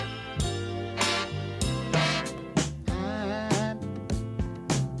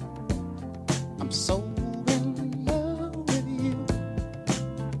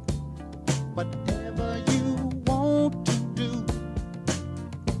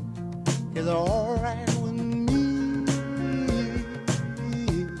is all right with me.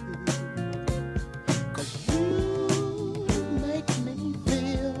 'Cause you make me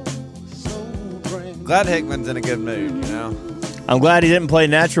feel so brand Glad Hickman's in a good mood, you know? I'm glad he didn't play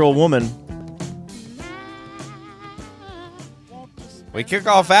Natural Woman. We kick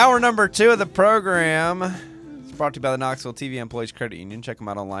off hour number 2 of the program. It's brought to you by the Knoxville TVA Employees Credit Union. Check them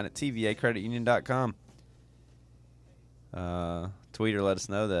out online at tvacreditunion.com. Tweeter let us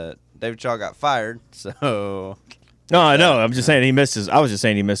know that David Shaw got fired, so... No, I know. I'm just saying he missed his. I was just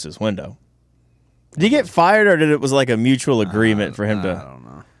saying he missed his window. Did he get fired, or did it was like a mutual agreement for him I to don't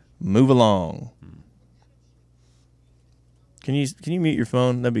know. move along? Can you mute your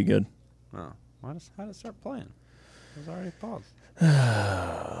phone? That'd be good. Oh, how did it start playing? It was already paused.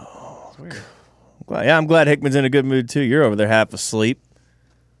 It's weird. I'm glad Hickman's in a good mood, too. You're over there half asleep.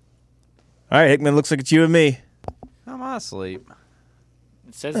 All right, Hickman, looks like it's you and me. How am I asleep?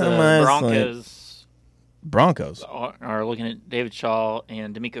 It says Oh, the my Broncos Broncos. are looking at David Shaw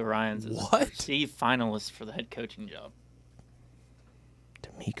and D'Amico Ryans as What? perceived finalists for the head coaching job.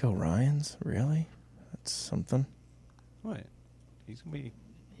 D'Amico Ryans? Really? That's something. Wait. He's going to be...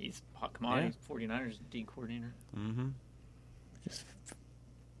 He's hot commodity, 49ers D coordinator. Mm-hmm.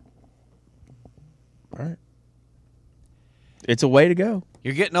 All right. It's a way to go.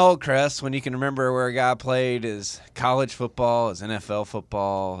 You're getting old, Chris, when you can remember where a guy played his college football, his NFL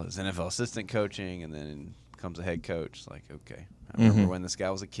football, his NFL assistant coaching, and then becomes a head coach. It's like, okay, I remember when this guy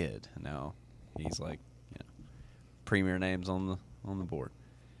was a kid. And now he's like, premier names on the board.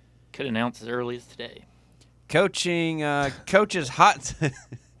 Could announce as early as today. Coaching, coaches hot.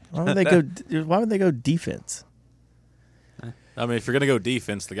 Why would they go defense? I mean, if you're going to go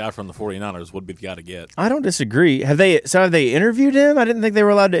defense, the guy from the 49ers would be the guy to get. I don't disagree. Have they interviewed him? I didn't think they were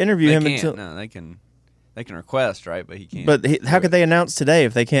allowed to interview him until. No, they can request, right? But he can't. But how could they announce today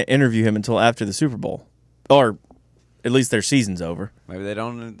if they can't interview him until after the Super Bowl, or at least their season's over? Maybe they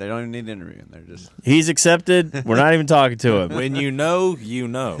don't even need to interview him. They're just He's accepted. We're not even talking to him. When you know, you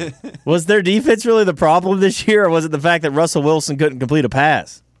know. Was their defense really the problem this year, or was it the fact that Russell Wilson couldn't complete a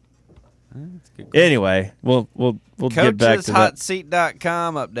pass? Anyway, we'll get back to that.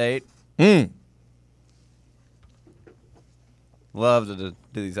 CoachesHotSeat.com update. Love to do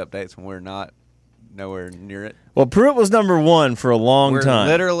these updates when we're not nowhere near it. Well, Pruitt was number 1 for a long We're time.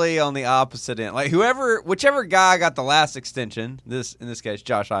 literally on the opposite end. Like whichever guy got the last extension, in this case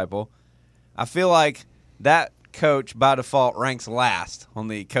Josh Heupel, I feel like that coach by default ranks last on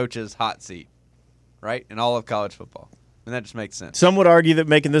the coach's hot seat, right? In all of college football. And that just makes sense. Some would argue that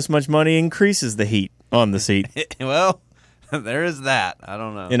making this much money increases the heat on the seat Well, there is that. I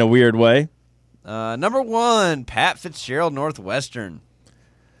don't know. in a weird way. Number 1, Pat Fitzgerald, Northwestern.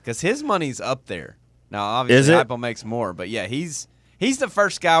 Because his money's up there. Now, obviously, Is it? Heupel makes more. But, yeah, he's the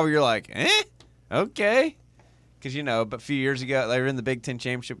first guy where you're like, okay. Because, but a few years ago, they were in the Big Ten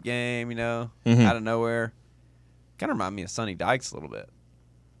championship game, out of nowhere. Kind of remind me of Sonny Dykes a little bit.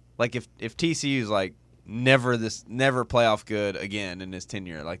 Like, if TCU's like, never playoff good again in his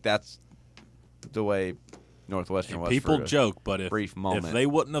tenure. Like, that's the way Northwestern was. People for a joke, but if brief moment. they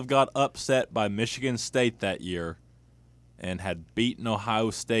wouldn't have got upset by Michigan State that year and had beaten Ohio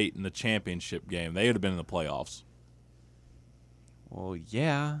State in the championship game, they would have been in the playoffs. Well,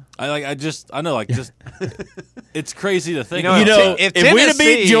 yeah. It's crazy to think. If if we'd have beat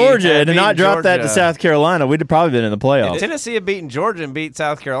Tennessee Georgia had and not beaten dropped that to Georgia- South Carolina, we'd have probably been in the playoffs. If Tennessee had beaten Georgia and beat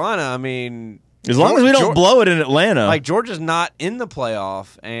South Carolina, I mean... As long as we don't blow it in Atlanta. Like, Georgia's not in the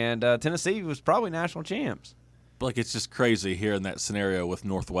playoff, and Tennessee was probably national champs. Like, it's just crazy here in that scenario with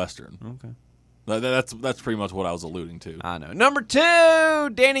Northwestern. Okay. That's pretty much what I was alluding to. I know. Number 2,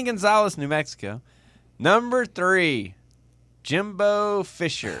 Danny Gonzalez, New Mexico. Number 3, Jimbo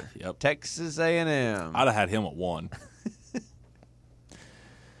Fisher, Yep. Texas A&M. I'd have had him at 1.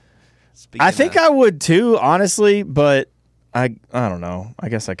 I think I would too, honestly, but I don't know. I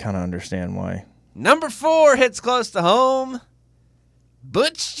guess I kind of understand why. Number 4 hits close to home.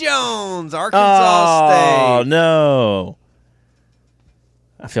 Butch Jones, Arkansas Oh, State. no.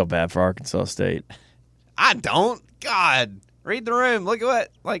 I feel bad for Arkansas State. I don't. God. Read the room. Look at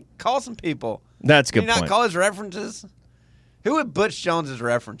call some people. That's a Can good you not point. call his references? Who would Butch Jones's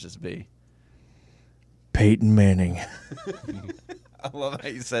references be? Peyton Manning. I love how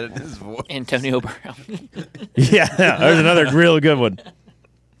you said it in his voice. Antonio Brown. Yeah, there's another real good one.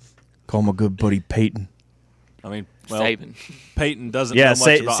 Call my good buddy Peyton. I mean, well, Saban. Peyton doesn't Yeah, know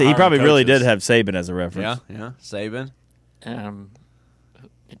much about he hiring probably really coaches. did have Saban as a reference. Yeah. Saban.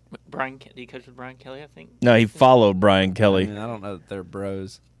 Brian, did he coach with Brian Kelly, I think? No, he followed Brian I Kelly. mean, I don't know that they're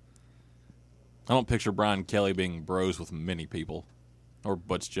bros. I don't picture Brian Kelly being bros with many people. Or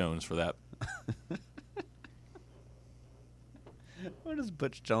Butch Jones for that. What does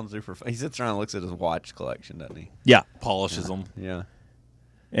Butch Jones do for fun? He sits around and looks at his watch collection, doesn't he? Yeah. Polishes them. Yeah.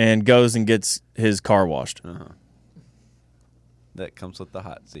 And goes and gets his car washed. That comes with the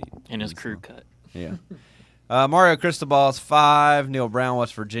hot seat. And his crew cut. Yeah. Mario Cristobal's 5. Neil Brown,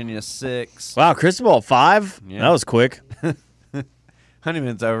 West Virginia, 6. Wow, Cristobal 5? Yeah. That was quick.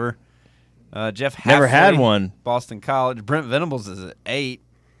 Honeyman's over. Jeff Never Hafley, had one. Boston College. Brent Venables is at 8.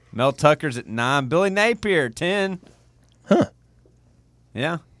 Mel Tucker's at 9. Billy Napier, 10. Huh.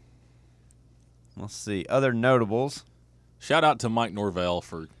 Yeah. Let's see. Other notables. Shout out to Mike Norvell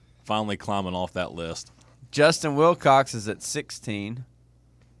for finally climbing off that list. Justin Wilcox is at 16.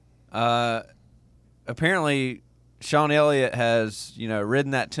 Apparently, Sean Elliott has,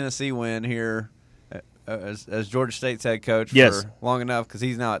 ridden that Tennessee win here as Georgia State's head coach Yes. for long enough because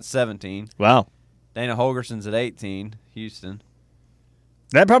he's now at 17. Wow. Dana Holgerson's at 18, Houston.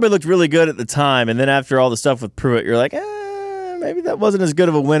 That probably looked really good at the time, and then after all the stuff with Pruitt, you're like, maybe that wasn't as good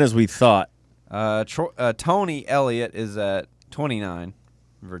of a win as we thought. Tony Elliott is at 29,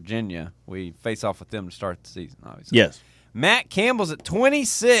 Virginia. We face off with them to start the season, obviously. Yes. Matt Campbell's at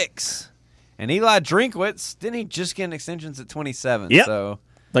 26. And Eli Drinkwitz, didn't he just get an extension at 27? Yep. So,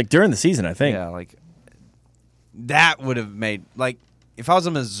 Like during the season, I think. yeah, like, that would have made, like, if I was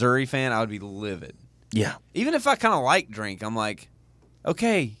a Missouri fan, I would be livid. Yeah. Even if I kind of like Drink, I'm like,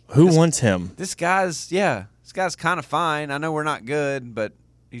 okay. Who wants him? This guy's kind of fine. I know we're not good, but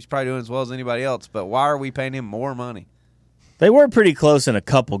he's probably doing as well as anybody else. But why are we paying him more money? They were pretty close in a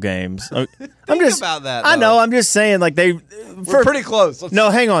couple games. I'm just about that, I though. know. I'm just saying, like We're pretty close. No,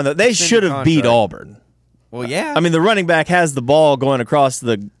 hang on though. They extend should the have beat contract. Auburn. Well, yeah. I mean, the running back has the ball going across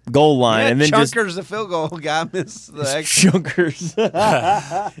the goal line, and then Chunker's the field goal guy missed the just extra, chunkers.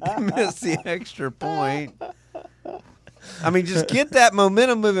 missed the extra point. I mean, just get that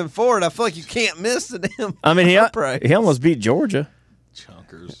momentum moving forward. I feel like you can't miss the damn. I mean, upright. he almost beat Georgia.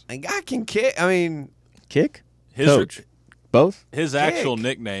 Chunkers. And guy can kick. I mean, Kick, His coach, both his actual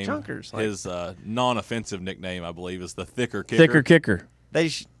nickname, Chunkers, like- his non-offensive nickname, I believe, is the thicker kicker. thicker kicker. they.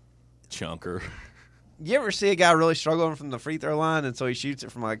 Chunker. You ever see a guy really struggling from the free throw line, and so he shoots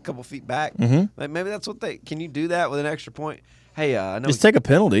it from like a couple feet back? Mhm. Like maybe that's what they. Can you do that with an extra point? Hey, I know. Just take a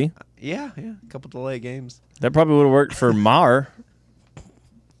penalty. Yeah, a couple delay games. That probably would have worked for Maher.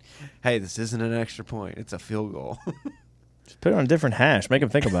 Hey, this isn't an extra point; it's a field goal. Just put it on a different hash. Make him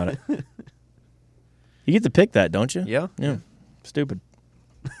think about it. You get to pick that, don't you? Yeah. Yeah. Stupid.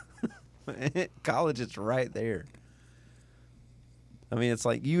 College, it's right there. I mean, it's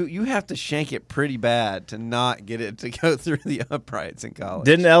like you have to shank it pretty bad to not get it to go through the uprights in college.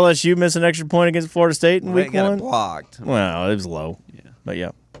 Didn't LSU miss an extra point against Florida State in They week got it one? blocked. Well, it was low. Yeah. But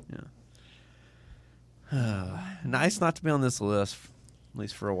yeah. Nice not to be on this list, at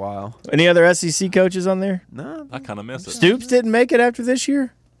least for a while. Any other SEC coaches on there? No, I kind of miss it. Stoops didn't make it after this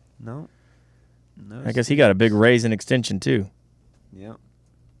year? no. I guess he got a big raise and extension too. Yeah.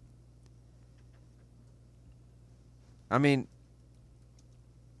 I mean,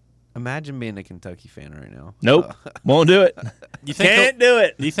 imagine being a Kentucky fan right now. Nope. Won't do it. You think Can't do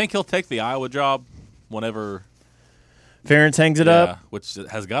it. Do you think he'll take the Iowa job whenever? Ferentz hangs it yeah, up. which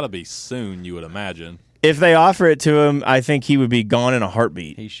has got to be soon, you would imagine. If they offer it to him, I think he would be gone in a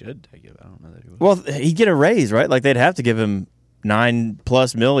heartbeat. He should take it. I don't know that he would. Well, he'd get a raise, right? Like they'd have to give him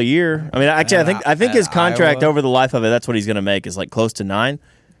 $9+ million a year. I mean, actually, I think his At contract Iowa? over the life of it, that's what he's going to make is like close to $9 million.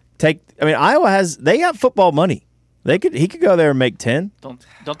 Iowa they got football money. He could go there and make 10.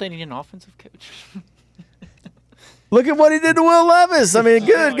 Don't they need an offensive coach? Look at what he did to Will Levis. I mean,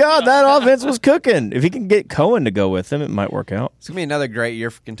 good God, that offense was cooking. If he can get Cohen to go with him, it might work out. It's going to be another great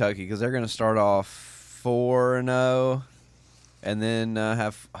year for Kentucky because they're going to start off 4-0 and then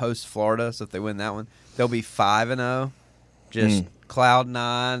host Florida. So if they win that one, they'll be 5-0. Just cloud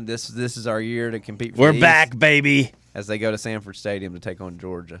nine. This is our year to compete for We're the East back, baby. as they go to Sanford Stadium to take on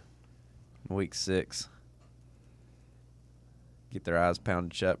Georgia in week 6. Get their eyes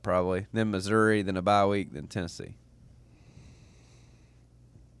pounded shut probably. Then Missouri, then a bye week, then Tennessee.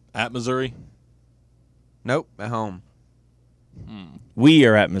 At Missouri, Nope, at home. We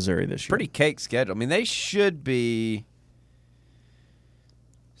are at Missouri this year. Pretty cake schedule. I mean, they should be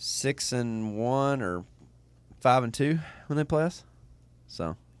 6-1 or 5-2 when they play us.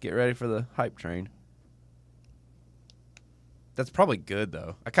 So get ready for the hype train. That's probably good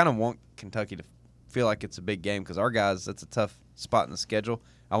though. I kind of want Kentucky to feel like it's a big game because our guys, that's a tough spot in the schedule.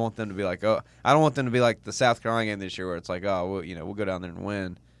 I want them to be like, oh, I don't want them to be like the South Carolina game this year where it's like, oh, we'll go down there and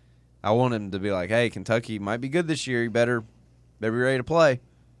win. I want them to be like, hey, Kentucky might be good this year. You better be ready to play.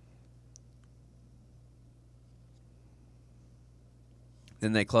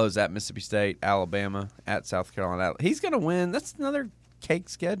 Then they close at Mississippi State, Alabama, at South Carolina. He's going to win. That's another cake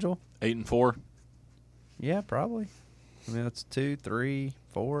schedule. 8-4. Yeah, probably. I mean, that's 2, 3,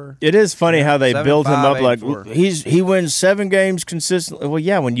 4. It is funny how they 7, build him 5, up 8, like 4. he wins 7 games consistently. Well,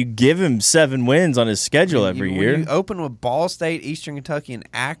 yeah, when you give him 7 wins on his schedule every year. When you open with Ball State, Eastern Kentucky, and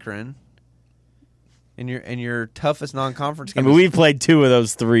Akron, in your toughest non-conference I game. mean, we've played 2 of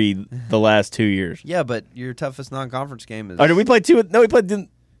those 3 the last 2 years. Yeah, but your toughest non-conference game is. Oh, did we play 2? No, we played. Did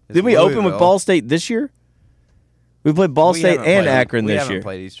we open with Louisville. Ball State this year? We played Ball We State haven't and played- Akron we this haven't year.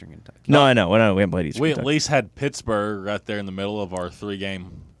 played Eastern Kentucky. No, I know. We haven't played Eastern We at Kentucky. least had Pittsburgh right there in the middle of our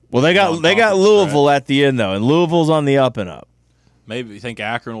 3-game. Well, they got non-conference Louisville stretch. at the end though, and Louisville's on the up and up. Maybe you think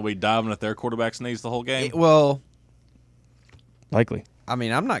Akron will be diving at their quarterback's knees the whole game? Well, Likely. I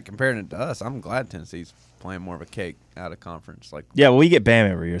mean, I'm not comparing it to us. I'm glad Tennessee's playing more of a cake out of conference. Like Yeah, well, we get Bam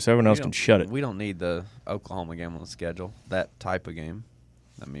every year, so everyone else we can don't- shut it. We don't need the Oklahoma game on the schedule. That type of game.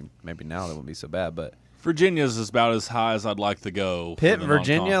 I mean, maybe now that wouldn't be so bad, but Virginia's is about as high as I'd like to go. for Pitt, the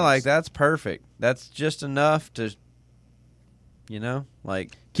Virginia, non-conference. like that's perfect. That's just enough to,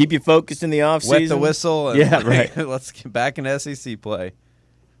 like Keep you focused in the offseason. wet the whistle. And Yeah, like, right. Let's get back in SEC play.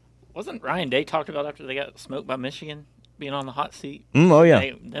 Wasn't Ryan Day talked about after they got smoked by Michigan being on the hot seat? Oh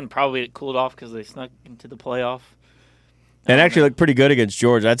yeah, Then probably it cooled off because they snuck into the playoff. and actually looked pretty good against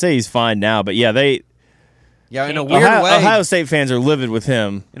Georgia. I'd say he's fine now, but yeah, Yeah, in a Ohio- weird way. Ohio State fans are livid with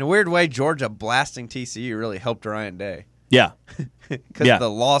him. In a weird way, Georgia blasting TCU really helped Ryan Day Yeah, because Yeah. the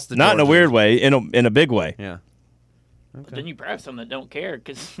loss to not in a Georgia- weird way, in a big way. Yeah. But then you have some that don't care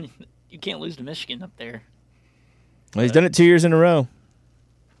because you can't lose to Michigan up there. Well, he's done it 2 years in a row.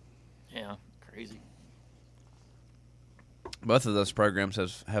 Yeah, crazy. Both of those programs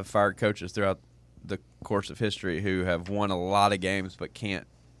have fired coaches throughout the course of history who have won a lot of games but can't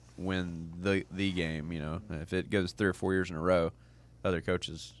win the game. You know, if it goes 3 or 4 years in a row, other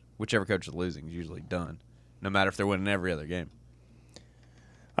coaches, whichever coach is losing, is usually done, no matter if they're winning every other game.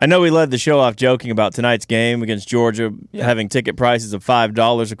 I know we led the show off joking about tonight's game against Georgia having ticket prices of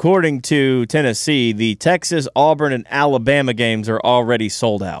 $5. According to Tennessee, the Texas, Auburn, and Alabama games are already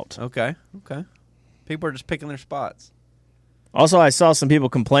sold out. Okay. People are just picking their spots. Also, I saw some people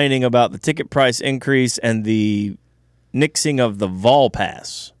complaining about the ticket price increase and the nixing of the Vol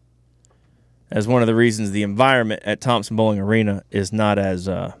Pass as one of the reasons the environment at Thompson Bowling Arena is not as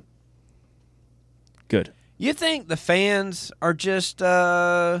good. You think the fans are just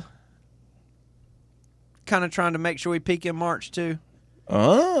kind of trying to make sure we peak in March too?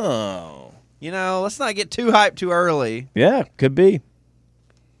 Oh. You know, let's not get too hyped too early. Yeah, could be.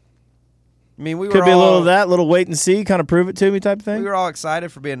 I mean, we Could were be a all, little of that, little wait and see, kind of prove it to me type of We thing. were all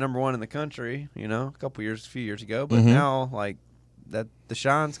excited for being number 1 in the country, you know, a few years ago. But Mhm. now, like, that the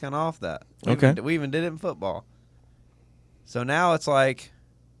shine's kind of off that. Okay. We even did it in football. So now it's like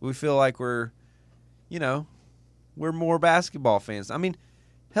we feel like we're more basketball fans. I mean,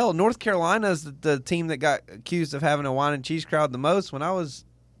 hell, North Carolina's the team that got accused of having a wine and cheese crowd the most when I was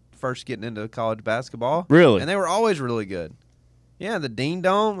first getting into college basketball. Really? And they were always really good. Yeah, the Dean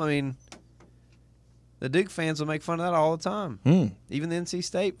Dome, I mean, the Duke fans will make fun of that all the time. Even the NC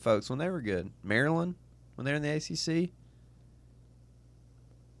State folks when they were good. Maryland when they were in the ACC.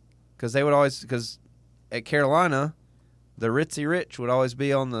 Because at Carolina, the ritzy rich would always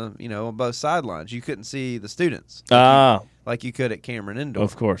be on on both sidelines. You couldn't see the students like you could at Cameron Indoor.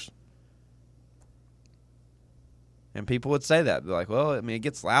 Of course. And people would say that. Be like, well, I mean, it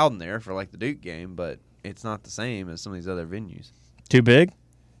gets loud in there for like the Duke game, but it's not the same as some of these other venues. Too big?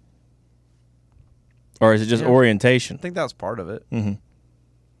 Or is it just Yeah. orientation? I think that was part of it. Mm-hmm.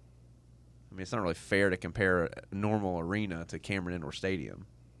 I mean, it's not really fair to compare a normal arena to Cameron Indoor Stadium.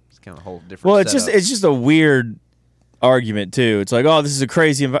 It's kind of a whole different. Well, it's setup. just a weird argument too. It's like, oh, this is a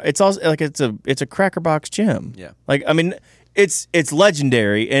crazy. It's also like it's a cracker box gym. Yeah. Like I mean, it's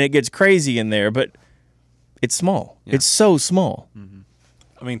legendary and it gets crazy in there, but it's small. Yeah. It's so small.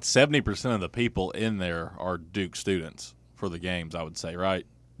 I mean, 70% of the people in there are Duke students for the games, I would say, right?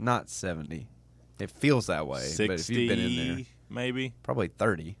 not 70. It feels that way. 60, But if you've been in there, maybe. probably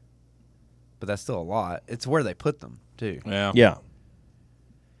 30. But that's still a lot. It's where they put them too. Yeah. Yeah.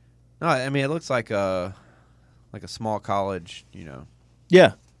 No, I mean it looks like a small college,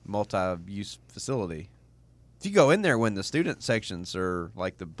 Yeah. multi-use facility. If you go in there when the student sections are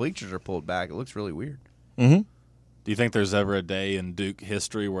like the bleachers are pulled back, it looks really weird. Mm-hmm. Do you think there's ever a day in Duke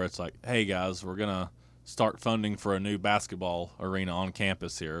history where it's like, hey, guys, we're going to start funding for a new basketball arena on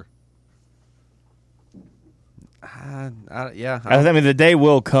campus here? I I mean, the day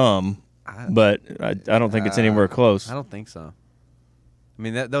will come, but I don't think it's anywhere close. I don't think so. I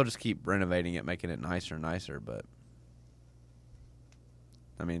mean, they'll just keep renovating it, making it nicer and nicer. But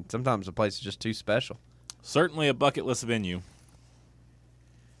I mean, sometimes a place is just too special. Certainly a bucket list venue.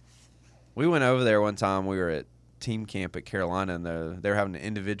 We went over there one time. We were at team camp at Carolina, and they were having an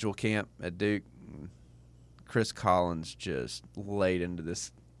individual camp at Duke. Chris Collins just laid into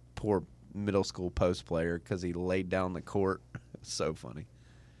this poor middle school post player because he laid down the court. It was so funny.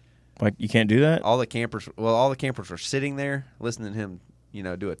 Like, you can't do that? All the campers were sitting there listening to him,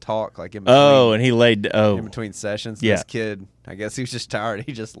 do a talk like in between. Oh, and he laid. Oh, in between sessions. Yeah. This kid, I guess he was just tired.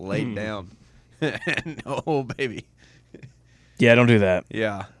 He just laid down. Oh, baby. yeah, don't do that.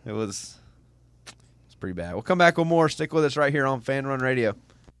 Yeah, it was pretty bad. We'll come back with more. Stick with us right here on Fan Run Radio.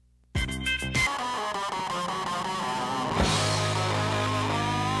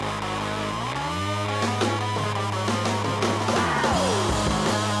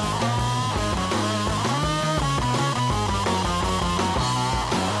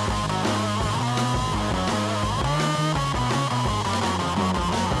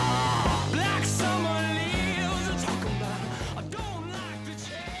 Like someone else talking about, I don't like the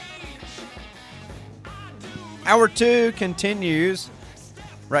change. Hour 2 continues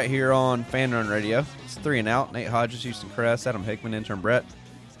right here on Fan Run Radio. It's 3 and Out. Nate Hodges, Houston Crest, Adam Hickman, intern Brett.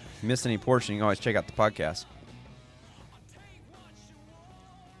 If you missed any portion, you can always check out the podcast.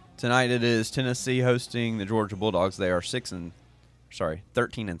 Tonight it is Tennessee hosting the Georgia Bulldogs. They are 13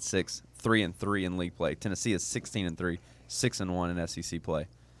 and 6, 3 and 3 in league play. Tennessee is 16 and 3, 6 and 1 in SEC play.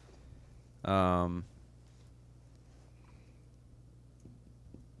 I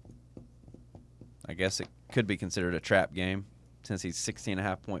guess it could be considered a trap game. Tennessee's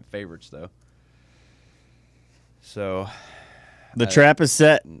 16.5-point favorites, though. So The trap is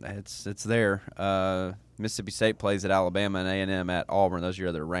set. it's there. Mississippi State plays at Alabama and A&M at Auburn. Those are your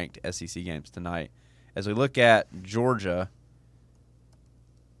other ranked SEC games tonight. As we look at Georgia,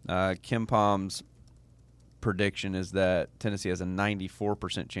 Kim Palm's prediction is that Tennessee has a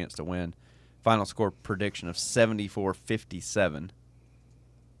 94% chance to win. Final score prediction of 74-57.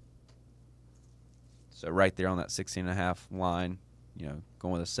 So right there on that 16.5 line,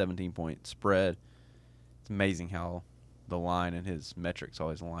 going with a 17-point spread. It's amazing how the line and his metrics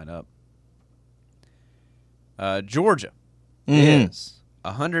always line up. Georgia is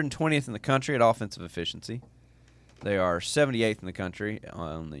 120th in the country at offensive efficiency. They are 78th in the country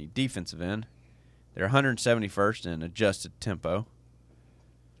on the defensive end. They're 171st in adjusted tempo.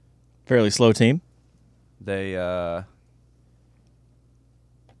 Fairly slow team. They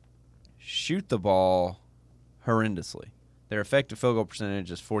shoot the ball horrendously. Their effective field goal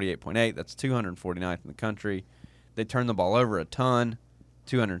percentage is 48.8. That's 249th in the country. They turn the ball over a ton,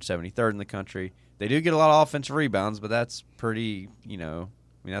 273rd in the country. They do get a lot of offensive rebounds, but that's pretty,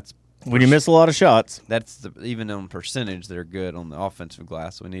 that's When you miss a lot of shots. that's even on percentage, they're good on the offensive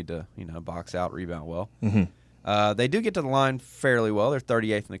glass. So we need to, box out, rebound well. They do get to the line fairly well. They're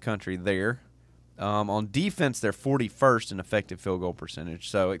 38th in the country there. On defense, they're 41st in effective field goal percentage.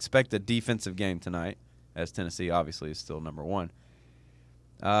 So expect a defensive game tonight, as Tennessee obviously is still number one.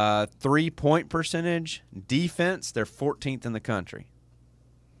 3-point percentage, defense, they're 14th in the country.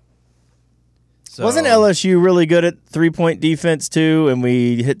 So, Wasn't LSU really good at 3-point defense, too, and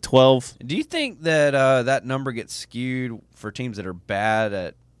we hit 12? do you think that that number gets skewed for teams that are bad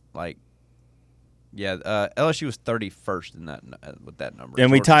at, LSU was 31st in that with that number.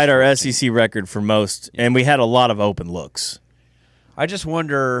 And we Georgia's tied our 14th. SEC record for most, and we had a lot of open looks. I just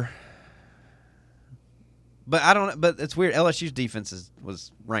wonder, but I don't. But it's weird. LSU's defense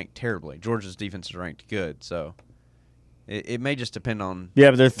was ranked terribly. Georgia's defense is ranked good. So it may just depend on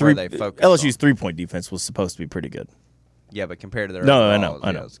Yeah, but where they focus. LSU's on. 3-point defense was supposed to be pretty good. Yeah, but compared to their No, I overall, know,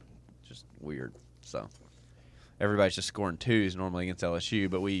 I know. it's just weird. So everybody's just scoring 2s normally against LSU,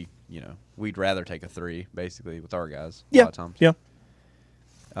 but we'd rather take a 3 basically with our guys a lot of times. Yeah.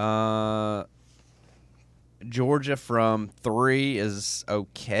 Georgia from 3 is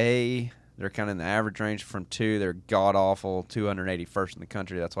okay. They're kind of in the average range. From 2, they're god-awful, 281st in the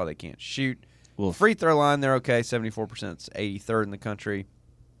country. That's why they can't shoot. Wolf. Free throw line, they're okay, 74%. It's 83rd in the country.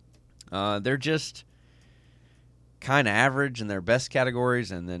 They're just kind of average in their best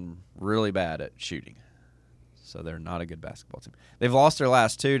categories and then really bad at shooting. So they're not a good basketball team. They've lost their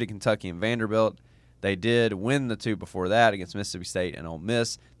last 2 to Kentucky and Vanderbilt. They did win the 2 before that against Mississippi State and Ole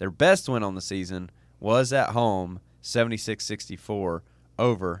Miss. Their best win on the season was at home, 76-64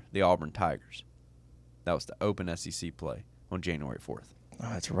 over the Auburn Tigers. That was the open SEC play on January 4th. Oh,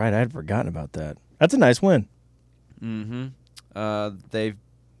 that's right. I had forgotten about that. That's a nice win. They've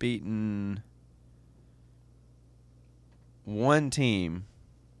beaten one team,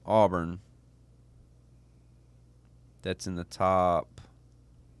 Auburn, that's in the top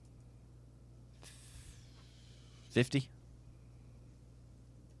 50.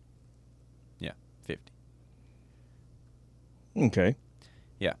 50. Okay.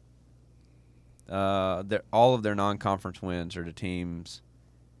 All of their non-conference wins are to teams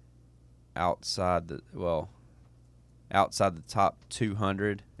outside the top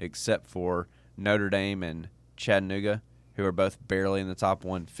 200, except for Notre Dame and Chattanooga, who are both barely in the top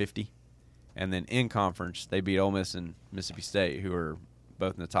 150. And then in conference, they beat Ole Miss and Mississippi State, who are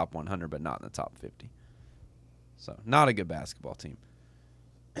both in the top 100 but not in the top 50. So not a good basketball team.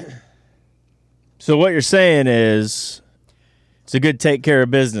 So what you're saying is it's a good take care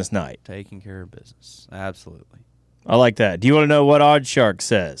of business night. Taking care of business. Absolutely. I like that. Do you want to know what Odd Shark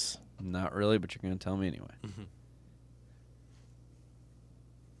says? Not really, but you're going to tell me anyway.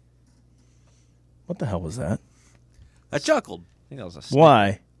 What the hell was that? I chuckled. I think that was a snicker. Why?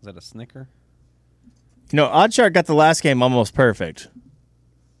 Is that a snicker? You know, Odd Shark got the last game almost perfect.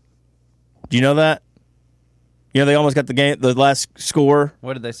 Do you know that? You know, they almost got the last score,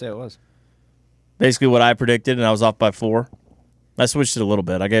 What did they say it was? basically what I predicted, and I was off by 4. I switched it a little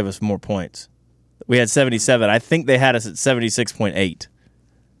bit. I gave us more points. We had 77. I think they had us at 76.8.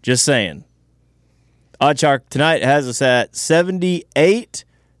 Just saying. Odd Shark tonight has us at 78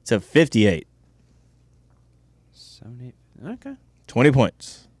 to 58. 78. Okay. 20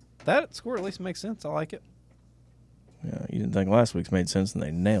 points. That score at least makes sense. I like it. Yeah, you didn't think last week's made sense, and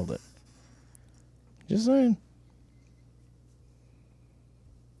they nailed it. Just saying.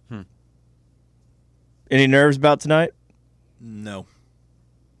 Any nerves about tonight? No.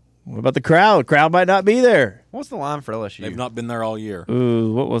 What about the crowd? Crowd might not be there. What's the line for LSU? They've not been there all year.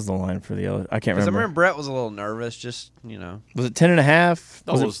 Ooh, what was the line for the other? I can't Because I remember. remember Brett was a little nervous, just, you know. Was it 10.5?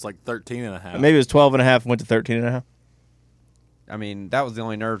 That was like 13 and a half. Maybe it was 12.5 and went to 13.5. I mean, that was the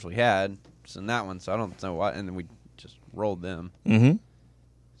only nerves we had in that one, so I don't know why. And then we just rolled them. Mm-hmm.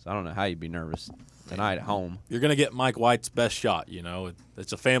 So I don't know how you'd be nervous tonight at home. You're going to get Mike White's best shot, you know.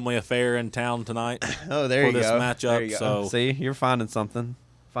 It's a family affair in town tonight. Oh, there For you this go. matchup, There you go. so- See, you're finding something.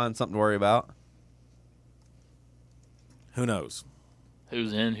 Finding something to worry about. Who knows?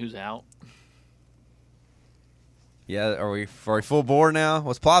 Who's in, who's out? Yeah, are we full bore now?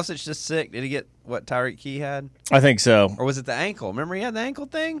 Was Plavsic just sick? Did he get what Tyreek Key had? I think so. Or was it the ankle? Remember he had the ankle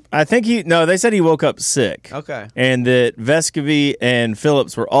thing? I think they said he woke up sick. Okay. And that Vescovy and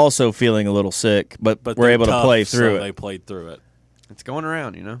Phillips were also feeling a little sick, but were they're able to tough, play so through it. They played through it. It's going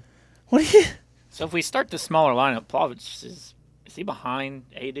around, you know. What are you? So if we start the smaller lineup, Plavic is he behind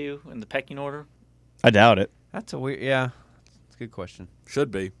Adu in the pecking order? I doubt it. That's a weird, yeah. It's a good question.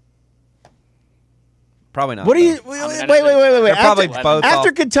 Should be. Probably not. What do you? though. Wait, I mean, wait, I wait, know wait, wait. They're probably After- both After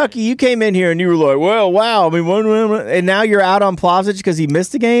off. Kentucky, you came in here and you were like, "Well, wow." I mean, and now you're out on Plavsic because he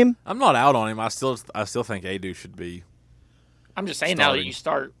missed a game. I'm not out on him. I still think Adu should be. I'm just saying now that Starting. you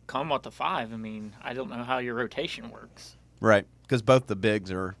start come with the 5. I mean, I don't know how your rotation works. Right. Because both the bigs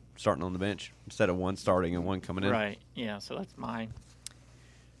are starting on the bench instead of one starting and one coming in. Right. Yeah. So that's mine.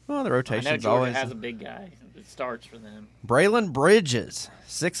 Well, the I know rotation's Georgia always. has a big guy that starts for them. Braylon Bridges,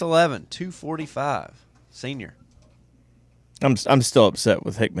 6'11", 245, senior. I'm still upset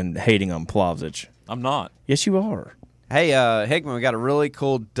with Hickman hating on Plavsic. I'm not. Yes, you are. Hey, Hickman, we got a really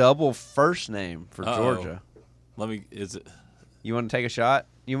cool double first name for Uh-oh. Georgia. Let me. Is it You want to take a shot?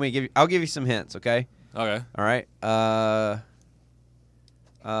 You want me to give you? I'll give you some hints, okay? okay? All right.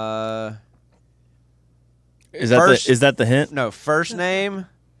 Is that First- is that the hint? No, first name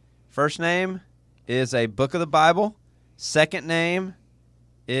is a book of the Bible. Second name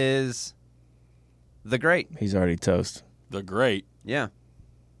is the Great. He's already toast. The great Yeah.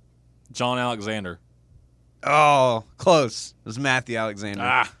 John Alexander. Oh, close. It was Matthew Alexander.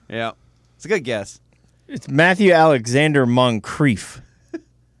 Ah. Yeah. It's a good guess. It's Matthew Alexander Moncrief.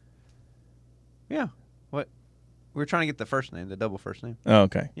 Yeah. What? We were trying to get the first name, the double first name. Oh,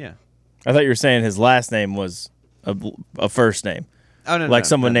 okay. Yeah. I thought you were saying his last name was a first name. Oh no, Like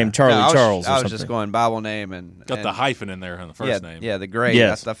someone named Charlie I was, Charles or I was just something. going Bible name and Got the hyphen in there in the first name. Yeah, the Great.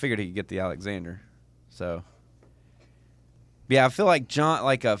 Yes. I figured he could get the Alexander. So. Yeah, I feel like John,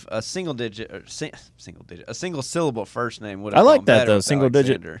 like a single digit, or a single syllable first name would have. I like gone that better though. with Single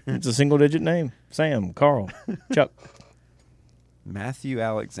digit. Alexander. It's a single digit name. Sam, Carl, Chuck. Matthew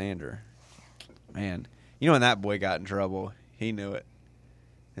Alexander. Man, you know when that boy got in trouble, he knew it.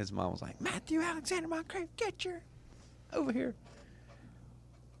 His mom was like, "Matthew Alexander Moncrief, get your over here."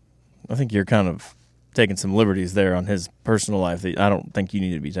 I think you're kind of taking some liberties there on his personal life that I don't think you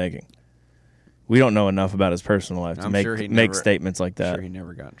need to be taking. We don't know enough about his personal life to I'm make sure he make never- statements like that. Sure, he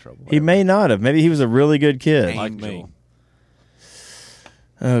never got in trouble. He may not have. Maybe he was a really good kid. Like me. Angel.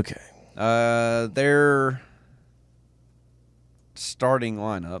 Okay. Their starting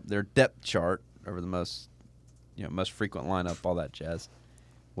lineup, their depth chart over the most frequent lineup, all that jazz,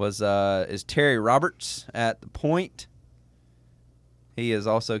 is Terry Roberts at the point. He is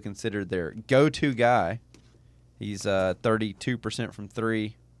also considered their go-to guy. He's 32% from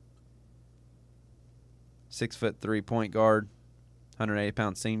three. 6'3" point guard,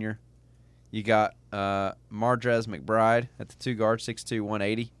 180-pound senior. You got Mardrez McBride at the two guard, 6'2",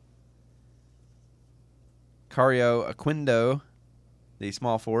 180. Cario Aquindo, the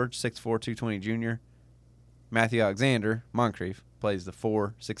small forward, 6'4", 220 junior. Matthew Alexander, Moncrief, plays the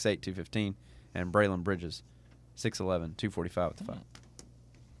 4, 6'8", 215. And Braylon Bridges, 6'11", 245 with the 5.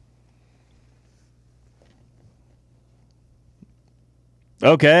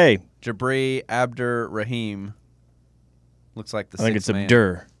 Okay. Jabri Abdur Rahim. Looks like the I think it's sixth man.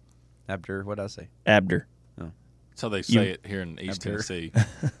 Abdur. Abdur, what did I say? Abdur. That's how they say it here in East Abdur. Tennessee.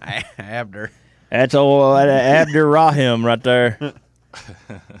 Abdur. That's old Abdur Rahim right there.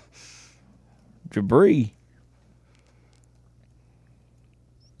 Jabri.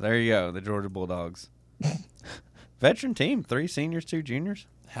 There you go, the Georgia Bulldogs. Veteran team, 3 seniors, 2 juniors.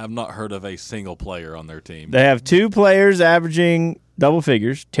 Have not heard of a single player on their team. They have 2 players averaging double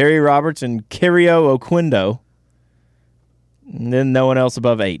figures, Terry Roberts and Cario Aquindo. And then no one else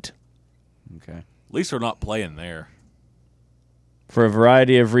above 8. Okay. At least they're not playing there. For a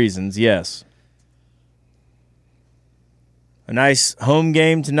variety of reasons, yes. A nice home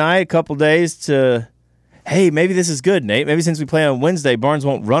game tonight, a couple days to... Hey, maybe this is good, Nate. Maybe since we play on Wednesday, Barnes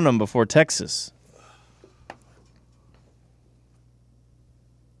won't run them before Texas.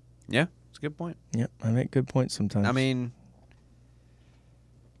 Yeah, it's a good point. Yep, I make good points sometimes. I mean,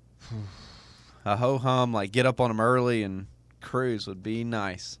 a ho-hum, like get up on them early and cruise would be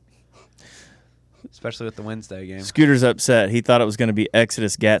nice. Especially with the Wednesday game. Scooter's upset. He thought it was going to be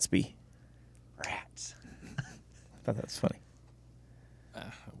Exodus Gatsby. Rats. I thought that was funny.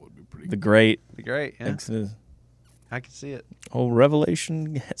 That would be pretty The great Be great, yeah. Exodus. I can see it. Oh,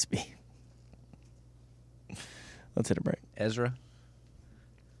 Revelation Gatsby. Let's hit a break. Ezra.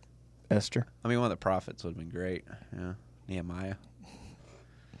 Esther. I mean, one of the prophets would have been great. Yeah. Nehemiah.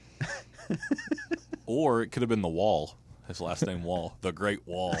 Or it could have been the Wall. His last name Wall. The Great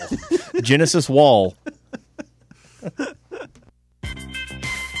Wall. Genesis Wall. My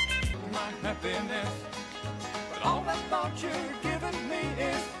happiness, but all that thought you're giving me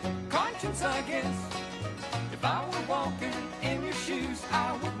is conscience, I guess. If I were walking in your shoes,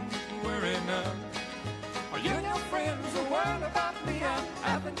 I wouldn't worry none. Are you and your friends are worried about me? I'm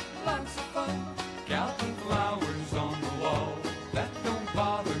having lots of fun. Counting flowers on the wall, that don't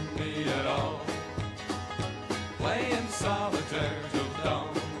bother me at all. Playing solitaire till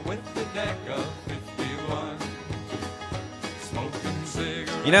dawn with the deck of 51. Smoking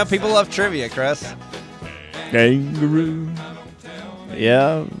cigarettes. You know, people love trivia, Chris. Kangaroo.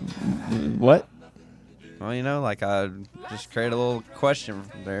 Yeah. What? Well, you know, like I just created a little question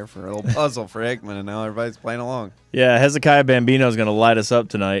there for a little puzzle for Hickman, and now everybody's playing along. Yeah, Hezekiah Bambino's going to light us up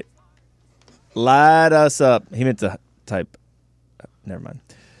tonight. Light us up. He meant to type. Never mind.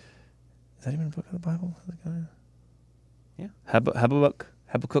 Is that even a book of the Bible? Hezekiah? Yeah. Habakkuk.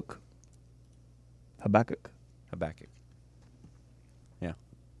 Habakkuk. Yeah.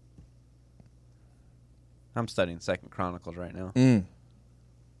 I'm studying 2nd Chronicles right now. Mm.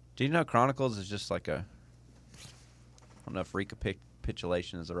 Do you know Chronicles is just like a... I don't know if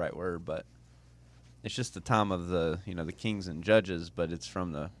recapitulation is the right word, but it's just the time of the kings and judges, but it's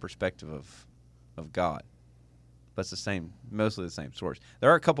from the perspective of God. But it's the same, mostly the same source.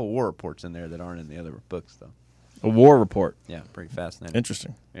 There are a couple war reports in there that aren't in the other books, though. A war report. Yeah, pretty fascinating.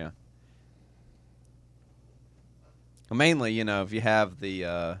 Interesting. Yeah. Well, mainly, if you have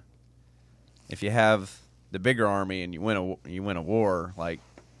the bigger army and you win a war, like,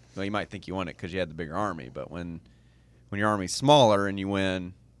 well, you might think you won it because you had the bigger army, but when your army's smaller and you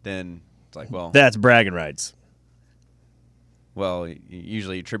win, then it's like, well, That's bragging rights. you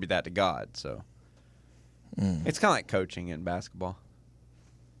usually attribute that to God. So it's kind of like coaching in basketball.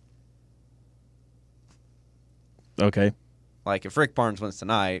 Okay. Like if Rick Barnes wins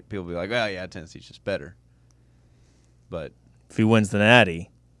tonight, people will be like, well, yeah, Tennessee's just better. But If he wins the Natty.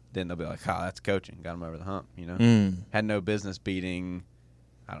 then they'll be like, oh, that's coaching. Got him over the hump, Had no business beating,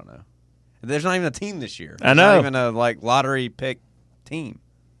 I don't know. There's not even a team this year. I There's know. Not even a lottery pick team.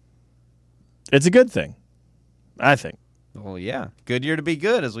 It's a good thing. I think. Well, yeah. Good year to be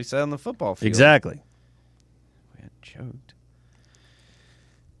good, as we said on the football field. Exactly. We had choked.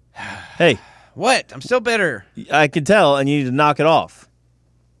 Hey, What? I'm still bitter. I can tell, and you need to knock it off.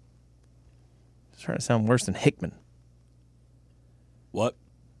 It's trying to sound worse than Hickman. What?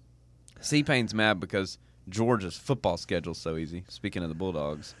 C-Pain's mad because Georgia's football schedule's so easy. Speaking of the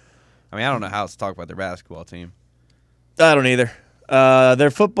Bulldogs. I mean, I don't know how else to talk about their basketball team. I don't either.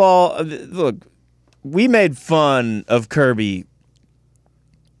 Their football. Look, we made fun of Kirby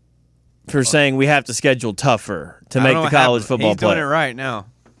for saying we have to schedule tougher to I make don't know the what college happened. football He's play. doing it right now.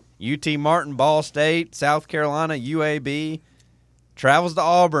 UT Martin, Ball State, South Carolina, UAB, travels to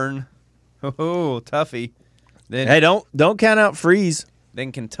Auburn. Oh, toughie. Then Hey, don't count out Freeze.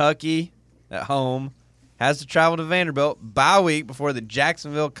 Then Kentucky at home. Has to travel to Vanderbilt. Bye week before the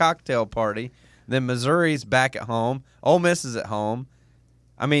Jacksonville cocktail party. Then Missouri's back at home. Ole Miss is at home.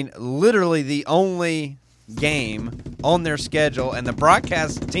 I mean, literally the only game on their schedule, and the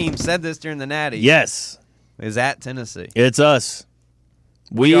broadcast team said this during the Natty, Yes, is at Tennessee. it's us.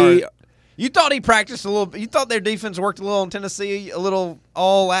 You thought he practiced a little. You thought their defense worked a little in Tennessee a little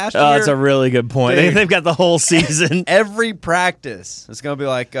all last year. Oh, that's a really good point. Dude. They've got the whole season. Every practice, it's gonna be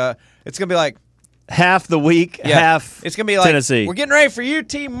like Half the week, yeah, half it's gonna be like Tennessee. We're getting ready for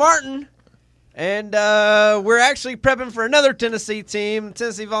UT Martin, and we're actually prepping for another Tennessee team,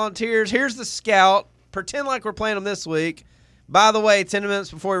 Tennessee Volunteers. Here's the scout. Pretend like we're playing them this week. By the way, 10 minutes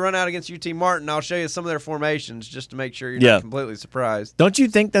before we run out against UT Martin, I'll show you some of their formations just to make sure you're Yeah. not completely surprised. Don't you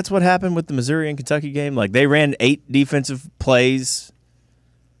think that's what happened with the Missouri and Kentucky game? Like they ran 8 defensive plays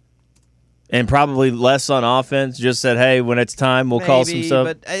and probably less on offense. Just said, "Hey, when it's time, we'll call some Maybe, stuff."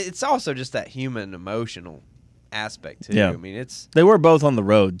 but it's also just that human emotional aspect too. Yeah. I mean, it's They were both on the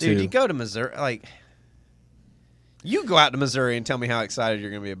road dude. too. You go to Missouri, like you go out to Missouri and tell me how excited you're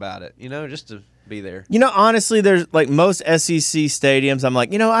going to be about it. You know, just to be there. You know, honestly, there's like most SEC stadiums. I'm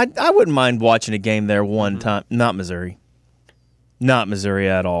like, I wouldn't mind watching a game there one time. Not Missouri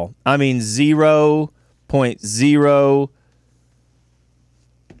at all. I mean, 0.0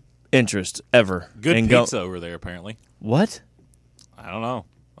 interest ever. Good in pizza over there, apparently. What? I don't know.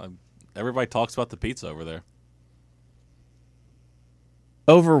 Everybody talks about the pizza over there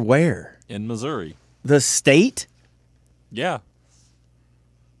Over where? in Missouri. The state? Yeah.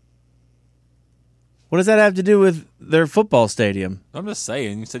 What does that have to do with their football stadium? I'm just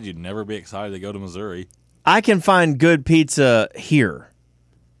saying. You said you'd never be excited to go to Missouri. I can find good pizza here.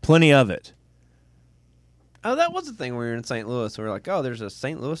 Plenty of it. Oh, that was the thing when we were in St. Louis. We were like, oh, there's a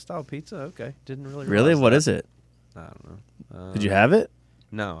St. Louis style pizza. Okay, didn't really. Really? realize What that. is it? I don't know. Did you have it?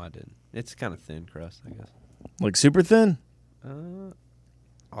 No, I didn't. It's kind of thin crust, I guess. Like super thin?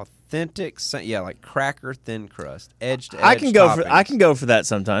 Authentic, like cracker thin crust, edge to edge. I can go toppings. for that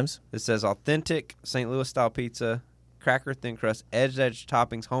sometimes. It says authentic St. Louis style pizza, cracker thin crust, edge to edge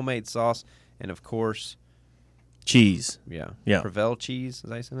toppings, homemade sauce, and of course, Cheese. yeah, Yeah. Provel cheese. Is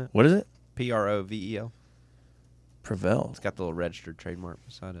that in it? What is it? Provel. Provel. It's got the little registered trademark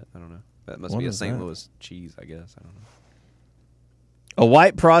beside it. I don't know. That must What be a is St. that? Louis cheese, I guess. I don't know. A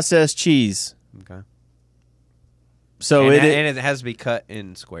white processed cheese. Okay. So and, it and it has to be cut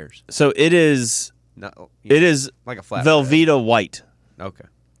in squares. so it is Not, it is like a flat. Velveeta white. Okay.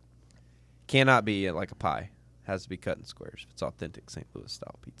 Cannot be like a pie. Has to be cut in squares. If it's authentic St. Louis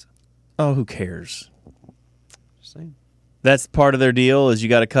style pizza. Oh, who cares? Just saying. That's part of their deal is you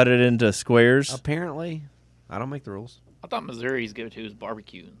got to cut it into squares. Apparently, I don't make the rules. I thought Missouri's go-to is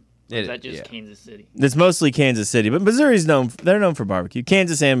barbecue. Or It- is that just yeah. Kansas City? It's mostly Kansas City, but Missouri's they're known for barbecue.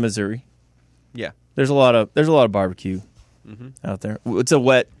 Kansas and Missouri. Yeah. There's a lot of barbecue out there. It's a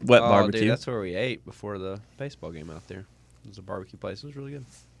wet barbecue. Dude, that's where we ate before the baseball game out there. It was a barbecue place. It was really good.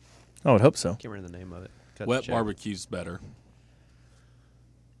 I would hope so. Can't remember the name of it. Cut Wet the check. barbecue's better.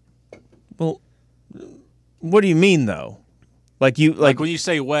 Well, what do you mean though? Like Like when you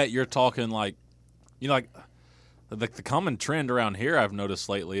say wet, you're talking like, like the common trend around here I've noticed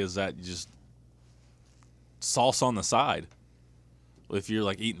lately is that you just sauce on the side. If you're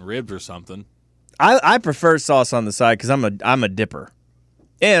like eating ribs or something. I prefer sauce on the side because I'm a dipper,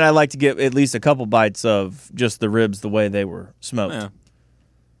 and I like to get at least a couple bites of just the ribs the way they were smoked. Yeah.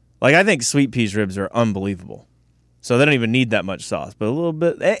 Like I think sweet peas ribs are unbelievable, so they don't even need that much sauce, but a little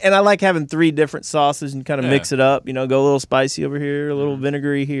bit. And I like having 3 different sauces and kind of mix it up. Go a little spicy over here, a little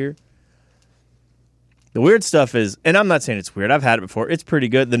vinegary here. The weird stuff is, and I'm not saying it's weird. I've had it before. It's pretty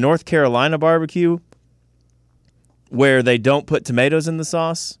good. The North Carolina barbecue, where they don't put tomatoes in the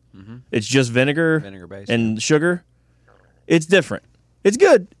sauce. It's just vinegar Vinegar-based, and sugar. It's different. It's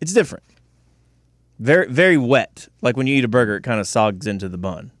good. It's different. Very, very wet. Like when you eat a burger, it kind of sogs into the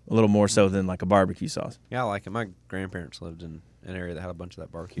bun a little more so than like a barbecue sauce. Yeah, I like it. My grandparents lived in an area that had a bunch of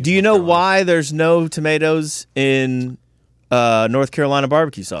that barbecue. Do you know why there's no tomatoes in North Carolina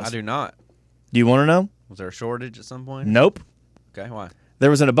barbecue sauce? I do not. Do you want to know? Was there a shortage at some point? Nope. Okay, why? There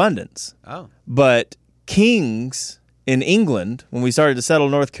was an abundance. Oh. But kings in England, when we started to settle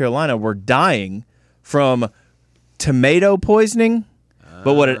North Carolina, were dying from tomato poisoning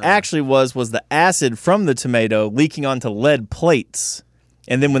But what it actually was the acid from the tomato leaking onto lead plates.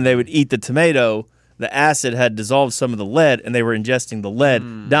 And then when they would eat the tomato, the acid had dissolved some of the lead, and they were ingesting the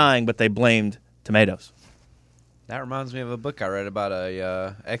lead, dying, but they blamed tomatoes. That reminds me of a book I read about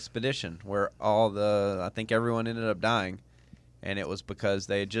a expedition where I think everyone ended up dying, and it was because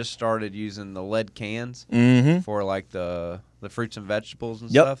they had just started using the lead cans for like the fruits and vegetables and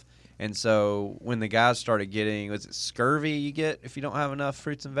stuff. And so when the guys started getting, was it scurvy you get if you don't have enough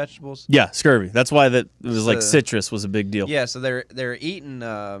fruits and vegetables? Yeah, scurvy. That's why it was like citrus was a big deal. Yeah, so they're eating,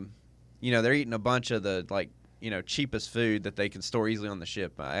 they're eating a bunch of the cheapest food that they can store easily on the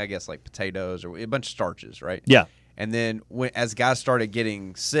ship. I guess like potatoes or a bunch of starches, right? Yeah. And then as guys started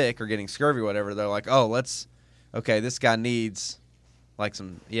getting sick or getting scurvy or whatever, they're like, oh, this guy needs like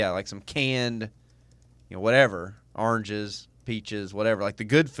some canned, whatever, oranges, peaches, whatever, like the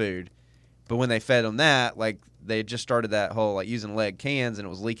good food. But when they fed them that, like they had just started that whole like using lead cans and it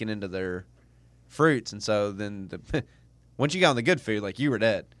was leaking into their fruits. And so then once you got on the good food, like you were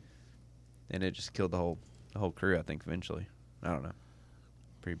dead. And it just killed the whole crew, I think, eventually. I don't know.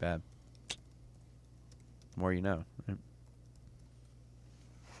 Pretty bad. More you know. Right?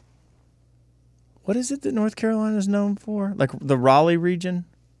 What is it that North Carolina is known for? Like the Raleigh region?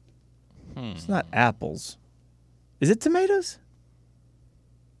 It's not apples. Is it tomatoes?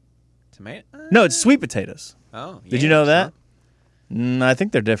 Tomato? No, it's sweet potatoes. Oh, Did you know yams, that? I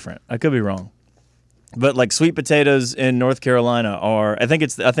think they're different. I could be wrong. But like sweet potatoes in North Carolina I think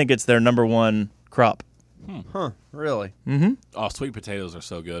it's their number one crop. Huh? Really? Oh, sweet potatoes are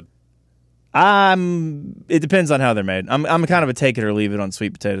so good. It depends on how they're made. I'm kind of a take it or leave it on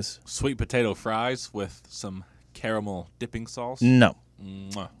sweet potatoes. Sweet potato fries with some caramel dipping sauce. No.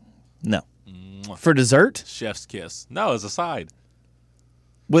 Mwah. No. Mwah. For dessert? Chef's kiss. No, as a side.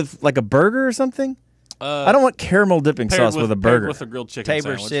 With like a burger or something? I don't want caramel dipping sauce with a burger. Paired with a grilled chicken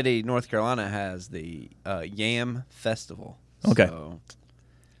Tabor sandwich. City, North Carolina has the Yam Festival. Okay. So,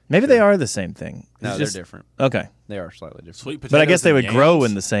 Maybe they are the same thing. no, It's they're just- different. Okay. They are slightly different. Sweet potatoes But I guess they and would grow yams.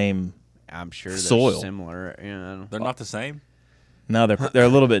 in the same. I'm sure they're soil. similar. They're not the same. No, they're a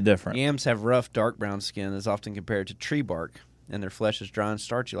little bit different. Yams have rough, dark brown skin that's often compared to tree bark, and their flesh is dry and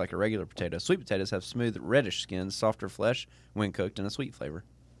starchy like a regular potato. Sweet potatoes have smooth, reddish skins, softer flesh when cooked, and a sweet flavor.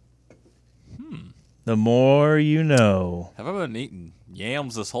 The more you know. Have I been eating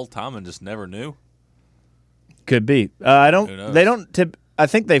yams this whole time and just never knew? Could be. Who They knows? don't tip. I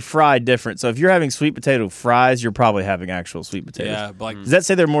think they fry different. So if you're having sweet potato fries, you're probably having actual sweet potatoes. Yeah, but like Does that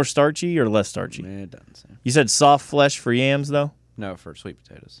say they're more starchy or less starchy? It doesn't say. You said soft flesh for yams, though? No, for sweet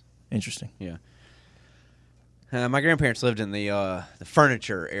potatoes. Interesting. Yeah. My grandparents lived in the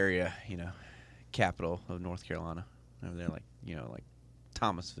furniture area, capital of North Carolina. Over there, like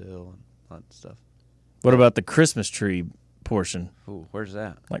Thomasville and all that stuff. What about the Christmas tree portion? Ooh, where's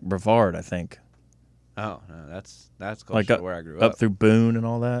that? Like Brevard, I think. Oh, no, that's closer Like to where I grew up up. through Boone and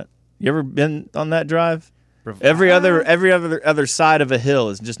all that. You ever been on that drive? Brevard. Every other side of a hill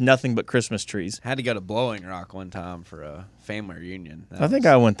is just nothing but Christmas trees. Had to go to Blowing Rock one time for a family reunion. I think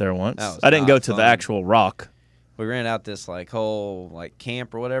I went there once. that was I didn't go not to the fun. actual rock. We ran out this whole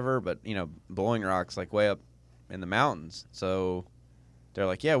camp or whatever, but Blowing Rock's way up in the mountains. So they're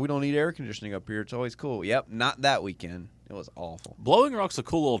like, yeah, we don't need air conditioning up here. It's always cool. Yep, not that weekend. It was awful. Blowing Rock's a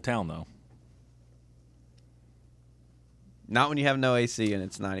cool little town, though. Not when you have no AC and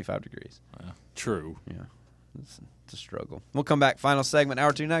it's 95 degrees. True. Yeah, it's a struggle. We'll come back. Final segment,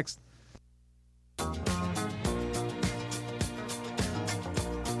 hour 2 next.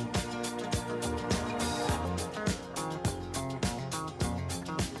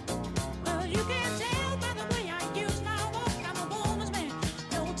 Well, you can tell by the way I use my walk. I'm a woman's man,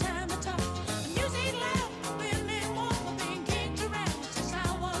 no time to talk. The music loud, women walk, I've been kicked around since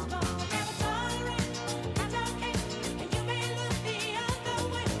I was born. Never tolerate, that's okay. And you may look the other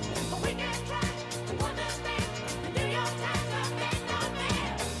way, but we can try to understand. And do your times up and not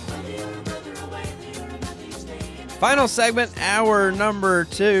bad. Whether you're a brother or whether you're a mother, you stay in the Final segment, hour number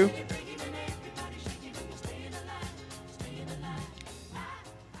 2.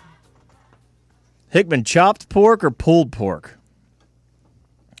 Hickman, chopped pork or pulled pork?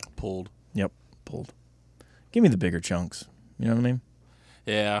 Pulled. Yep, pulled. Give me the bigger chunks. You know what I mean?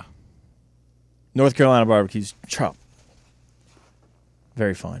 Yeah. North Carolina barbecues, chop.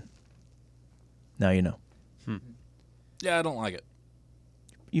 Very fine. Now you know. Yeah, I don't like it.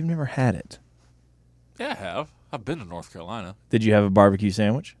 You've never had it. Yeah, I have. I've been to North Carolina. Did you have a barbecue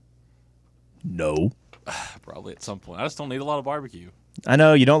sandwich? No. Probably at some point. I just don't eat a lot of barbecue. I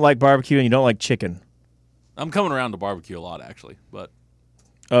know you don't like barbecue and you don't like chicken. I'm coming around to barbecue a lot, actually. But,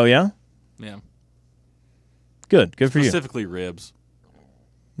 Oh, yeah? yeah. Good. Good for you. Specifically ribs.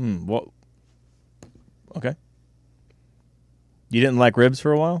 What? Okay. You didn't like ribs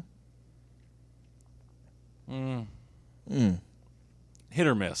for a while? Hit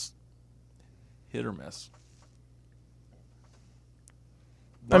or miss. Hit or miss.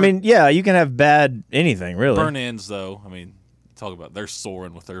 I mean, yeah, you can have bad anything, really. Burn ends, though. I mean, talk about they're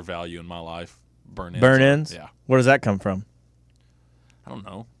soaring with their value in my life. Burn ends. Burn ends? Yeah. Where does that come from? I don't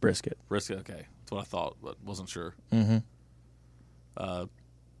know. Brisket. Brisket, okay. That's what I thought, but wasn't sure. Mm-hmm.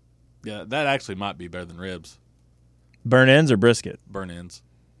 Yeah, that actually might be better than ribs. Burn ends or brisket? Burn ends.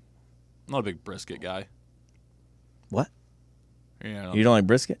 I'm not a big brisket guy. What? Yeah, You don't like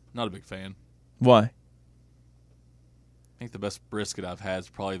brisket? not a big fan. Why? I think the best brisket I've had is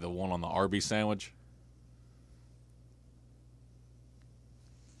probably the one on the Arby's sandwich.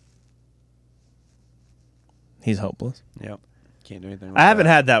 He's hopeless. Yep. Can't do anything with I haven't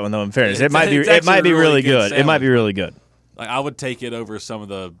that. had that one though. In fairness, It's- it might be. it's It might actually be a really really good good. It might be sandwich. really good. Like I would take it over some of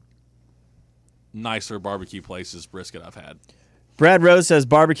the nicer barbecue places brisket I've had. Brad Rose says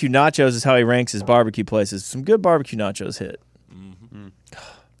barbecue nachos is how he ranks his barbecue places. Some good barbecue nachos hit. Mm-hmm.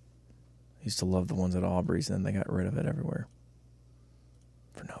 I used to love the ones at Aubrey's, and then they got rid of it everywhere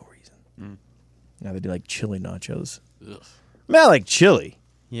for no reason. Now they do like chili nachos. Ugh. I mean, I like chili,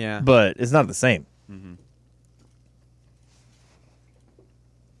 Yeah. but it's not the same.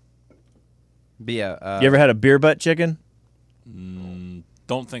 But yeah. You ever had a beer butt chicken?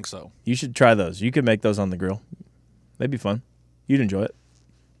 Don't think so. You should try those. You could make those on the grill. They'd be fun. You'd enjoy it.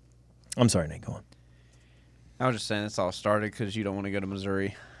 I'm sorry, Nate. Go on. I was just saying this all started because you don't want to go to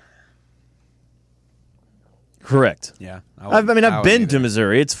Missouri. Correct. Yeah. I've been to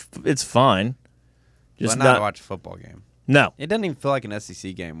Missouri. It's fine. Just Just not to not. watch a football game. No, It doesn't even feel like an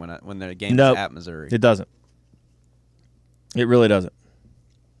SEC game when the game's Nope. at Missouri. it doesn't. It really doesn't.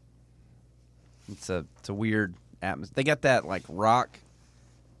 It's a weird atmosphere. They got that like rock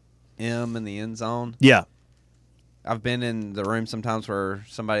M in the end zone. Yeah. I've been in the room sometimes where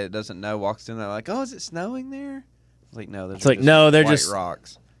somebody that doesn't know walks in. They're like, "Oh, is it snowing there?" I was like, "No, It's like, no, they're just-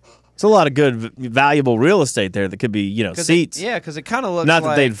 rocks." It's a lot of good, valuable real estate there that could be, seats. Because it kind of looks Not that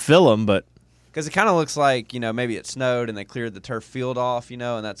like, they'd fill them, but because it kind of looks like maybe it snowed and they cleared the turf field off, and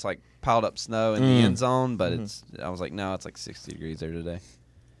that's like piled up snow in the end zone. But I was like, no, it's like 60 degrees there today.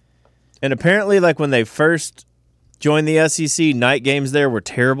 and apparently, like when they first joined the SEC, night games there were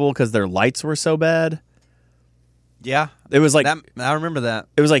terrible because their lights were so bad. Yeah, It was like that, I remember that.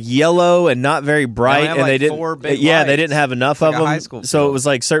 it was like yellow and not very bright, have, and like, they didn't. 4 big yeah, they lights. didn't have enough It's like of a them, high school so it field. was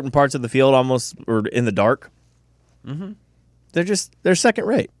like certain parts of the field almost were in the dark. Mm-hmm. They're second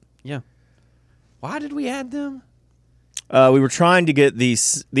rate. Yeah. Why did we add them? We were trying to get the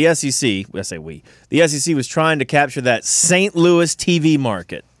SEC. I say we. The SEC was trying to capture that St. Louis TV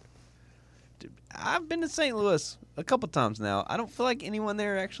market. I've been to St. Louis a couple times now. I don't feel like anyone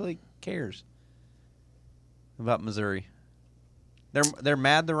there actually cares about Missouri. They're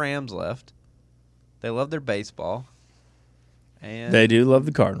mad the Rams left. They love their baseball. And They do love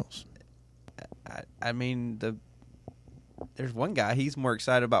the Cardinals. I mean there's one guy, he's more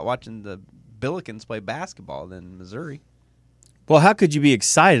excited about watching the Billikens play basketball than Missouri. Well, how could you be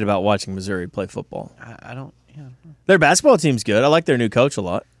excited about watching Missouri play football? I don't know. Their basketball team's good. I like their new coach a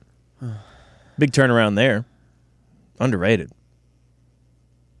lot. Big turnaround there. Underrated.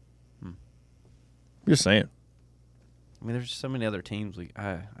 Just saying. I mean, there's so many other teams.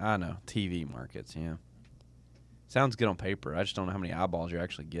 I know TV markets. Yeah, sounds good on paper. I just don't know how many eyeballs you're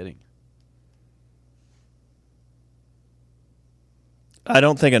actually getting. I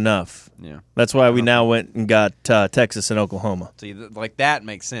don't think enough. Yeah, That's why we now went and got Texas and Oklahoma. so like that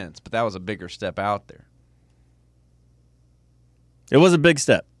makes sense, but that was a bigger step out there. It was a big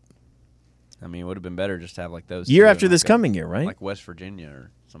step. I mean, it would have been better just to have like those Year two after in, this like, coming year, right? like West Virginia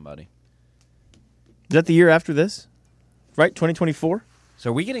or somebody. Is that the year after this? Right? 2024?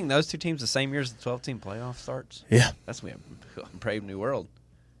 So are we getting those two teams the same year as the 12-team playoff starts? Yeah. That's gonna be a brave new world.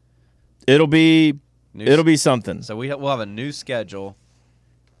 It'll be New something. So we'll have a new schedule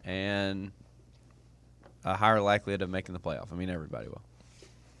and a higher likelihood of making the playoff. I mean, everybody will.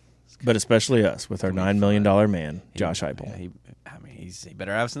 But especially us with our $9 million man, Josh Heupel. Yeah, he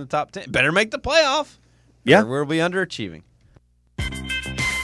better have us in the top 10. Better make the playoff. Yeah. Or we'll be underachieving.